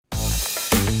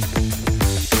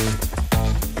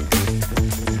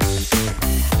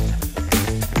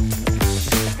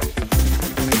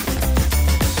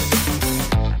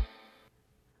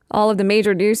All of the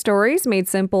major news stories made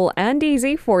simple and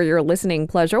easy for your listening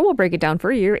pleasure. We'll break it down for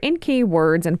you in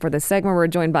keywords. And for this segment, we're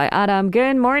joined by Adam.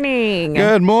 Good morning.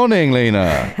 Good morning, Lena.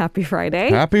 Happy Friday.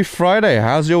 Happy Friday.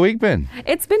 How's your week been?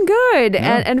 It's been good.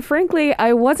 And frankly,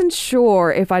 I wasn't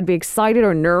sure if I'd be excited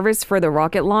or nervous for the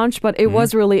rocket launch, but it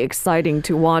was really exciting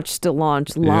to watch the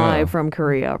launch live from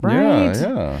Korea, right?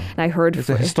 Yeah. And I heard It's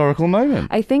a historical moment.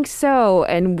 I think so.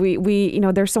 And we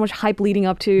there's so much hype leading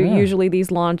up to usually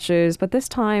these launches, but this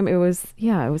time it was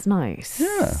nice.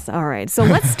 Yeah. All right. So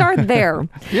let's start there.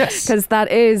 Yes. Because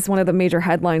that is one of the major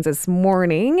headlines this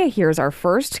morning. Here's our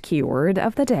first keyword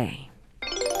of the day.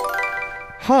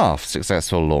 Half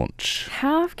successful launch.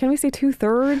 Half? Can we say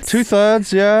 2/3?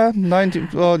 2/3, yeah. 90,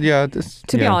 well, yeah.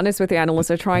 To be honest with you, analysts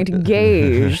are trying to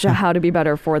gauge how to be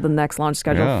better for the next launch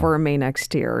schedule for May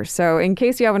next year. So in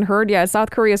case you haven't heard yet, South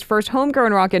Korea's first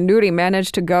homegrown rocket, Nuri,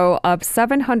 managed to go up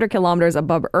 700 kilometers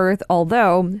above Earth,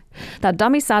 although that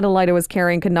dummy satellite it was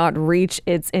carrying could not reach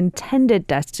its intended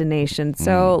destination.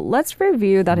 So let's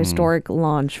review that historic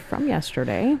launch from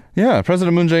yesterday. Yeah,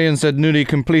 President Moon Jae-in said Nuri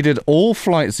completed all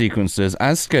flight sequences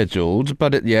as scheduled,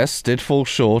 but it, did fall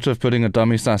short of putting a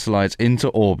dummy satellite into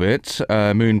orbit.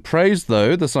 Moon praised,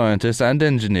 though, the scientists and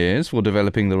engineers for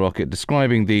developing the rocket,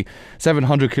 describing the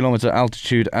 700-kilometer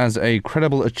altitude as a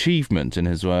credible achievement, in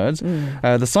his words.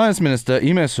 The science minister,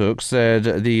 Lee Mae-suk,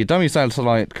 said the dummy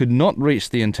satellite could not reach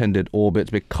the intended orbit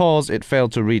because it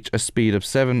failed to reach a speed of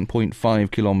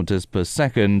 7.5 kilometers per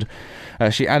second.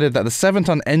 She added that the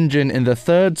 7-ton engine in the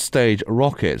third stage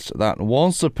rocket that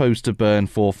was supposed to burn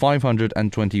for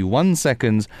 521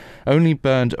 seconds only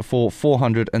burned for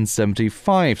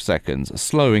 475 seconds,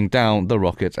 slowing down the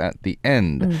rocket at the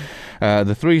end.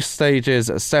 The 3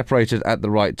 stages separated at the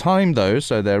right time, though,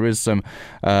 so there is some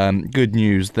good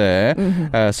news there.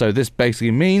 So this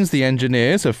basically means the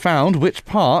engineers have found which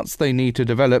parts they need to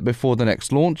develop before the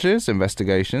next launches.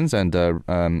 Investigations and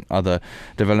other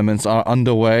developments are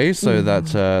underway so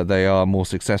that they are more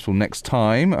successful next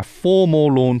time. 4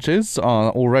 more launches are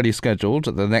already scheduled.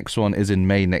 The next one is in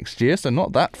May next year, so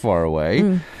not that far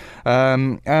away.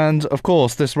 And of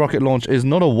course, this rocket launch is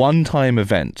not a one-time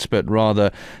event, but rather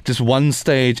just one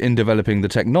stage in developing the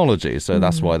technology. So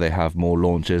that's why they have more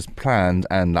launches planned,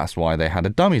 and that's why they had a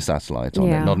dummy satellite on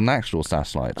it, not an actual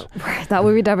satellite. That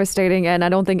would be devastating, and I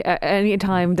don't think any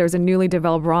time there's a newly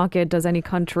developed rocket does any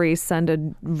country send a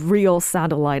real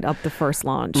satellite up the first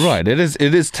launch. Right, it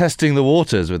is testing the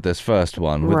waters with this first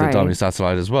one, with the dummy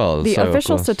satellite as well. The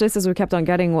official statistics we kept on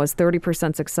getting was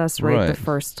 30% success rate the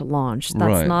first launch.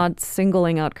 That's not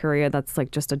singling out Korea. That's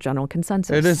like just a general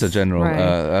consensus. It is a general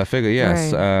figure,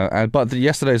 yes. But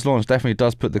yesterday's launch definitely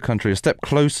does put the country a step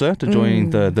closer to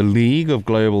joining the league of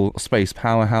global space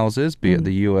powerhouses, be it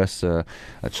the US,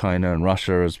 China and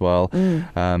Russia as well.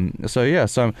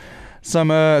 Some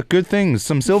good things,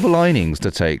 some silver linings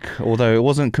to take. Although it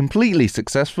wasn't completely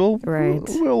successful, we're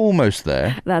almost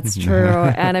there. That's true.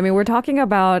 And I mean, we're talking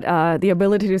about the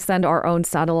ability to send our own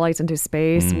satellites into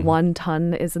space. 1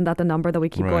 ton, isn't that the number that we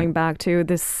keep going back to?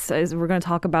 We're going to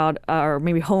talk about our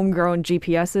maybe homegrown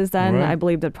GPSs then. I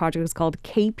believe the project is called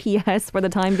KPS for the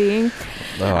time being.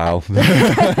 Oh, wow.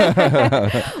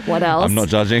 What else? I'm not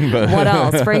judging, but... What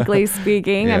else, frankly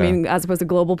speaking? I mean, as opposed to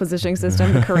global positioning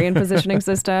system, the Korean positioning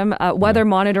system. Weather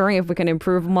monitoring, if we can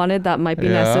improve on it, that might be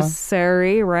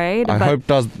necessary, right? I hope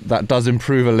that does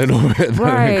improve a little bit.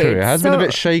 Korea it has been a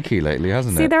bit shaky lately,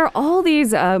 hasn't it? See, there are all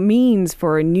these means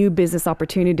for new business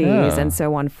opportunities and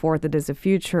so on forth. It is the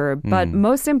future. But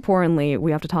most importantly, we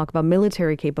have to talk about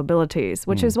military capabilities,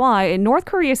 which is why North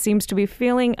Korea seems to be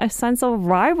feeling a sense of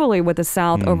rivalry with the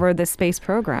South over the space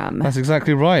program. That's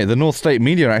exactly right. The North State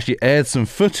media actually aired some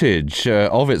footage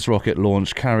of its rocket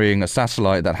launch carrying a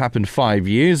satellite that happened 5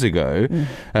 years ago.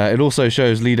 It also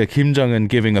shows leader Kim Jong-un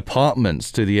giving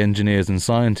apartments to the engineers and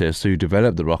scientists who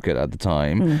developed the rocket at the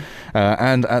time.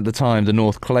 And at the time, the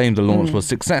North claimed the launch was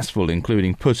successful,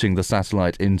 including putting the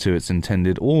satellite into its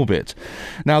intended orbit.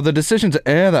 Now, the decision to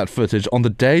air that footage on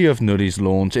the day of Nuri's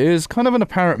launch is kind of an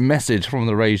apparent message from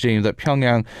the regime that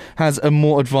Pyongyang has a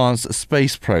more advanced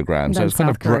space program. So it's kind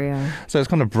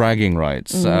of bragging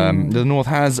rights. The North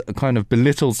has kind of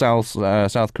belittled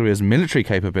South Korea's military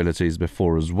capabilities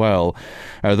before as well.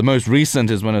 The most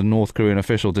recent is when a North Korean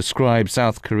official described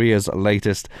South Korea's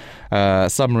latest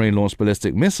submarine-launched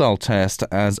ballistic missile test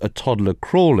as a toddler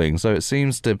crawling. So it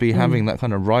seems to be having that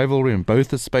kind of rivalry in both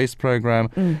the space program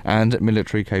and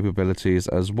military capabilities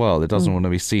as well. It doesn't want to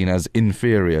be seen as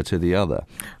inferior to the other.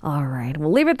 All right,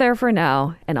 we'll leave it there for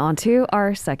now. And on to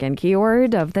our second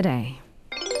keyword of the day.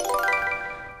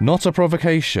 Not a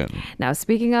provocation. Now,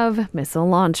 speaking of missile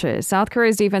launches, South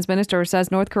Korea's defense minister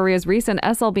says North Korea's recent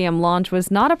SLBM launch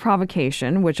was not a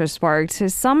provocation, which has sparked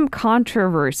some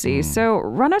controversy. So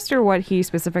run us through what he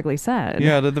specifically said.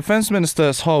 Yeah, the defense minister,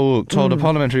 Seo Wook, told a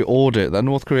parliamentary audit that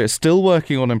North Korea is still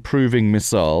working on improving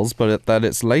missiles, but that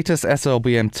its latest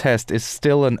SLBM test is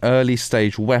still an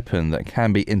early-stage weapon that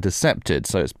can be intercepted.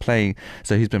 So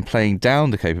he's been playing down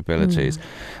the capabilities.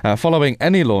 Following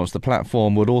any launch, the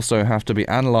platform would also have to be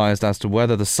analysed as to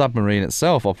whether the submarine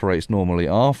itself operates normally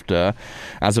after.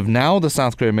 As of now, the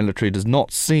South Korean military does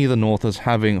not see the North as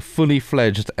having fully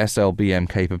fledged SLBM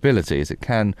capabilities. It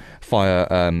can fire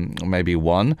maybe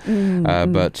one,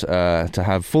 but to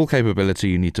have full capability,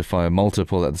 you need to fire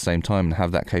multiple at the same time and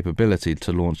have that capability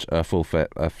to launch a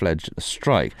full-fledged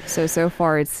strike. So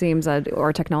far it seems that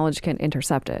our technology can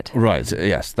intercept it. Right,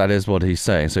 yes, that is what he's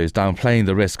saying. So he's downplaying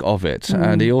the risk of it.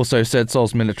 And he also said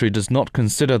Seoul's military does not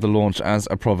consider the launch as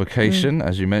a provocation,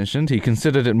 as you mentioned. He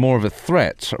considered it more of a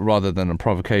threat rather than a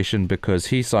provocation because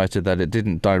he cited that it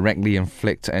didn't directly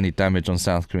inflict any damage on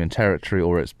South Korean territory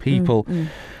or its people.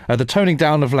 The toning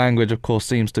down of language, of course,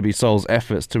 seems to be Seoul's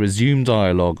efforts to resume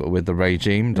dialogue with the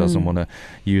regime. Doesn't want to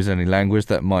use any language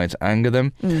that might anger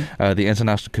them. The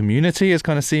international community is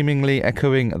kind of seemingly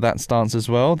echoing that stance as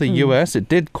well. The US, it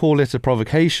did call it a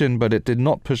provocation, but it did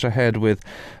not push ahead with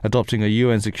adopting a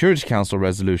UN Security Council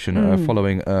resolution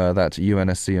following that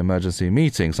UNSC emergency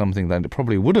meeting, something that it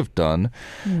probably would have done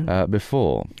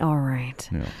before. All right.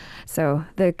 Yeah. So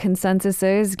the consensus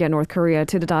is get North Korea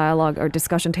to the dialogue or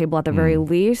discussion table at the very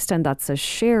least, and that's a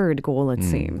shared goal, it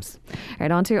seems. Right,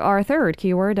 on to our third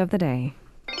keyword of the day.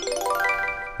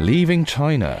 Leaving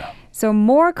China. So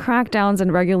more crackdowns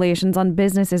and regulations on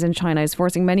businesses in China is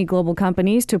forcing many global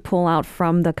companies to pull out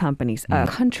from the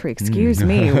country. Excuse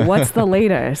me. What's the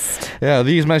latest? Yeah,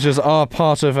 these measures are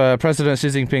part of President Xi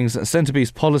Jinping's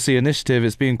centerpiece policy initiative.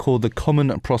 It's being called the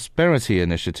Common Prosperity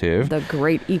Initiative. The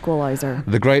Great Equalizer.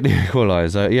 The Great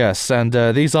Equalizer, yes. And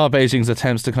these are Beijing's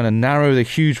attempts to kind of narrow the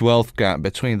huge wealth gap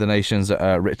between the nation's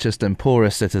richest and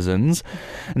poorest citizens.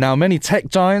 Now, many tech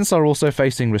giants are also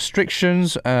facing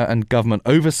restrictions and government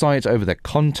oversight over their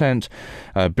content.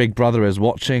 Big Brother is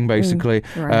watching, basically.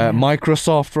 Right.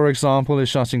 Microsoft, for example, is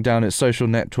shutting down its social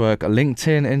network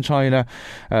LinkedIn in China,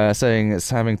 saying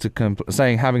having to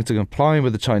comply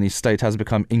with the Chinese state has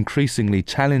become increasingly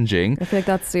challenging. I feel like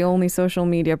that's the only social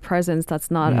media presence that's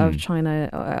not of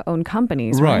China-owned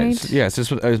companies, right? Yes,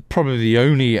 it's probably the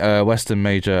only Western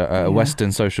major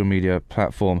Western social media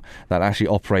platform that actually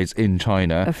operates in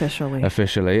China.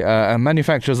 Officially. And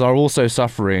manufacturers are also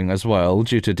suffering as well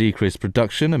due to decreased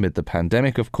production amid the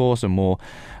pandemic, of course, and more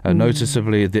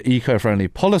noticeably the eco-friendly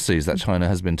policies that China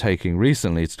has been taking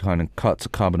recently to kind of cut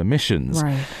carbon emissions.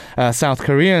 Right. South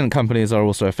Korean companies are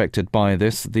also affected by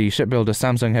this. The shipbuilder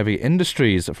Samsung Heavy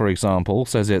Industries, for example,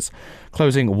 says it's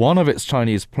closing one of its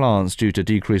Chinese plants due to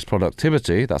decreased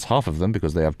productivity. That's half of them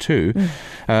because they have two.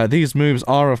 These moves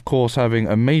are, of course, having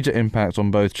a major impact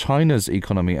on both China's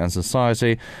economy and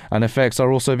society, and effects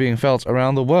are also being felt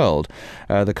around the world.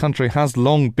 The country has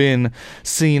long been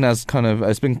seen as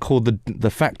it's been called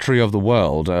the factory of the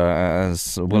world,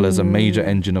 as well as a major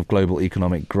engine of global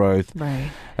economic growth. Right.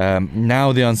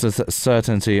 Now the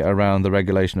uncertainty around the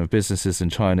regulation of businesses in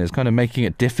China is kind of making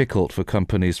it difficult for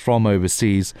companies from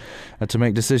overseas to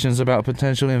make decisions about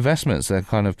potential investments. They're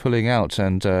kind of pulling out,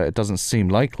 and it doesn't seem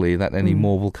likely that any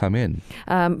more will come in.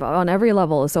 On every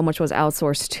level, so much was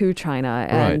outsourced to China.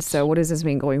 And so what does this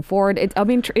mean going forward?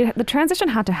 The transition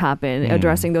had to happen,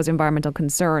 addressing those environmental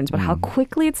concerns, but how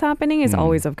quickly it's happening is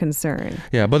always of concern.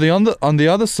 Yeah, but on the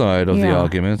other side of the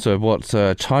argument, so what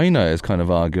China is kind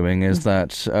of arguing is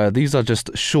that these are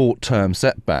just short-term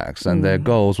setbacks, and their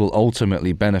goals will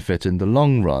ultimately benefit in the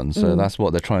long run. So that's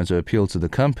what they're trying to appeal to the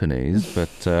companies.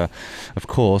 But of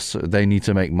course, they need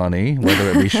to make money, whether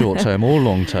it be short-term or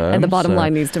long-term. And the bottom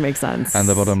line needs to make sense. And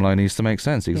the bottom line needs to make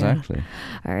sense, exactly.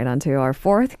 Yeah. All right, on to our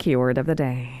fourth keyword of the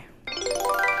day.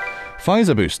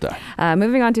 Pfizer booster.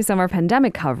 Moving on to some of our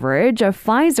pandemic coverage,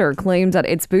 Pfizer claims that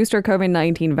its booster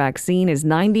COVID-19 vaccine is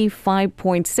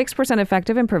 95.6%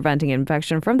 effective in preventing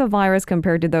infection from the virus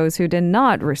compared to those who did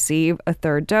not receive a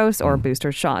third dose or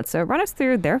booster shot. So run us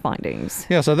through their findings.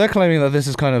 Yeah, so they're claiming that this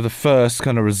is kind of the first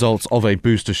kind of results of a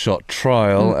booster shot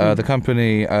trial. The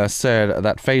company said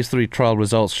that phase 3 trial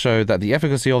results showed that the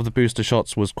efficacy of the booster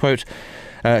shots was, quote,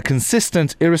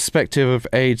 consistent irrespective of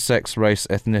age, sex, race,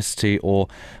 ethnicity, or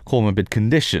comorbid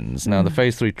conditions. Now, the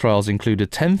phase 3 trials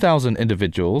included 10,000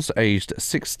 individuals aged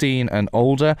 16 and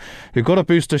older who got a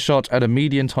booster shot at a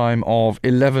median time of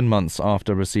 11 months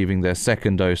after receiving their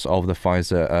second dose of the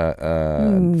Pfizer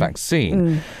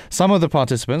vaccine. Some of the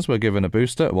participants were given a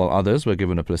booster, while others were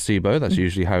given a placebo. That's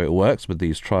usually how it works with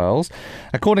these trials.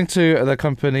 According to the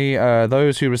company,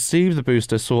 those who received the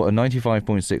booster saw a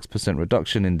 95.6%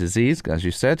 reduction in disease, as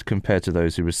you said, compared to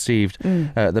those who received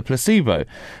the placebo.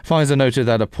 Pfizer noted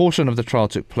that a portion of the trial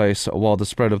took place while the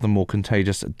spread of the more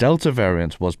contagious Delta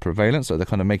variant was prevalent, so they're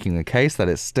kind of making a case that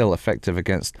it's still effective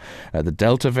against the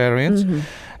Delta variant.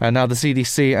 Now, the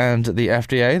CDC and the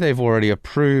FDA, they've already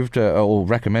approved, or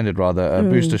recommended rather,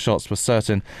 booster shots for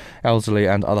certain elderly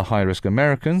and other high-risk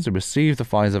Americans who received the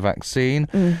Pfizer vaccine.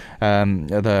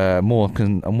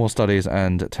 More studies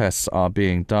and tests are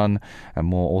being done, and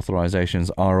more authorizations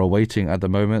are awaiting at the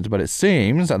moment. But it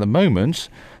seems at the moment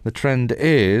the trend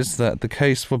is that the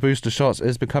case for booster shots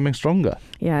is becoming stronger.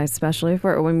 Yeah, especially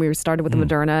for when we started with the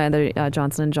Moderna and the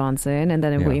Johnson & Johnson, and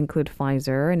then we include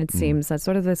Pfizer, and it seems that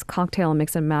sort of this cocktail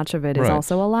mix and match of it is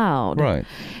also allowed. Right.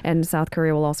 And South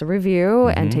Korea will also review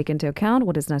and take into account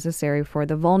what is necessary for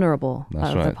the vulnerable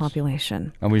of the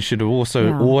population. And we should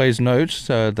also always note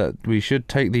that we should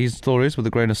take these stories with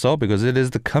a grain of salt, because it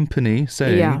is the company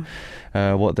saying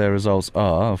what their results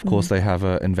are. Of course, they have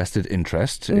an invested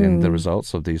interest in the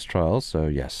results of these trials, so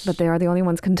yes. But they are the only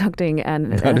ones conducting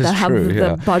and that have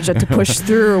the budget to push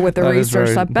through with the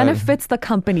research that benefits the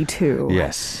company too.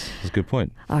 Yes, that's a good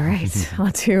point. All right,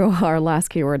 on to our last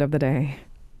keyword of the day.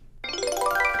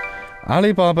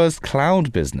 Alibaba's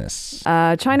cloud business.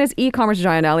 China's e-commerce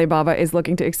giant Alibaba is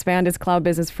looking to expand its cloud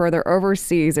business further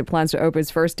overseas. It plans to open its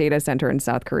first data center in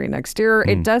South Korea next year.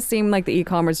 It does seem like the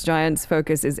e-commerce giant's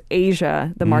focus is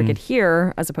Asia, the market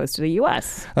here, as opposed to the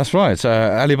U.S. That's right.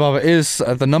 Alibaba is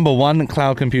the number one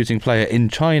cloud computing player in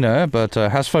China, but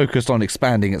has focused on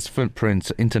expanding its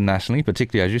footprint internationally,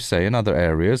 particularly, as you say, in other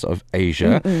areas of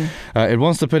Asia. It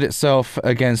wants to put itself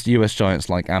against U.S. giants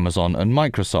like Amazon and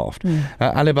Microsoft.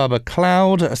 Alibaba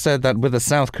Cloud said that with a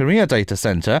South Korea data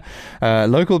center,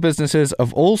 local businesses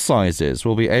of all sizes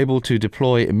will be able to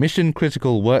deploy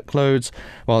mission-critical workloads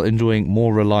while enjoying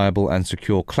more reliable and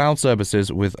secure cloud services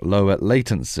with lower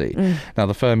latency. Now,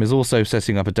 the firm is also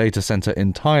setting up a data center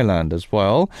in Thailand as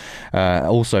well,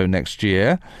 also next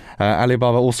year.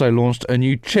 Alibaba also launched a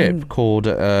new chip called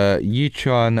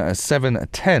Yichuan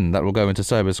 710 that will go into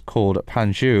service called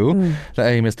Panju. The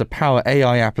aim is to power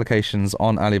AI applications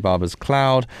on Alibaba's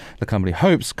cloud. The company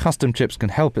hopes custom chips can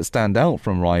help it stand out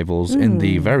from rivals in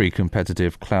the very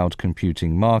competitive cloud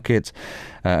computing market.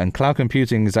 And cloud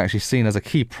computing is actually seen as a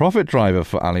key profit driver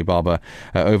for Alibaba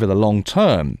over the long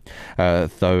term,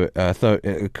 though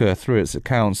through its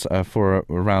accounts for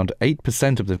around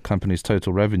 8% of the company's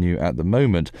total revenue at the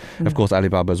moment. Of course,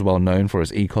 Alibaba is well known for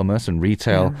its e-commerce and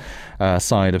retail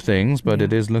side of things, but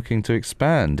it is looking to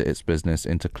expand its business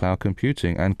into cloud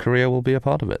computing, and Korea will be a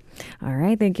part of it. All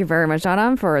right. Thank you very much,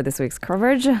 Adam, for this week's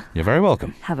coverage. You're very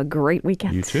welcome. Have a great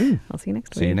weekend. You too. I'll see you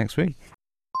next week. See you next week.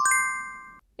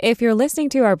 If you're listening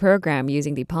to our program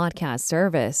using the podcast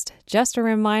service, just a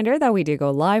reminder that we do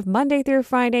go live Monday through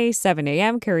Friday, 7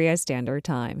 a.m. Korea Standard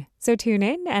Time. So tune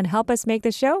in and help us make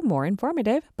the show more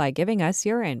informative by giving us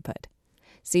your input.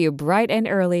 See you bright and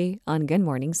early on Good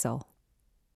Morning Seoul.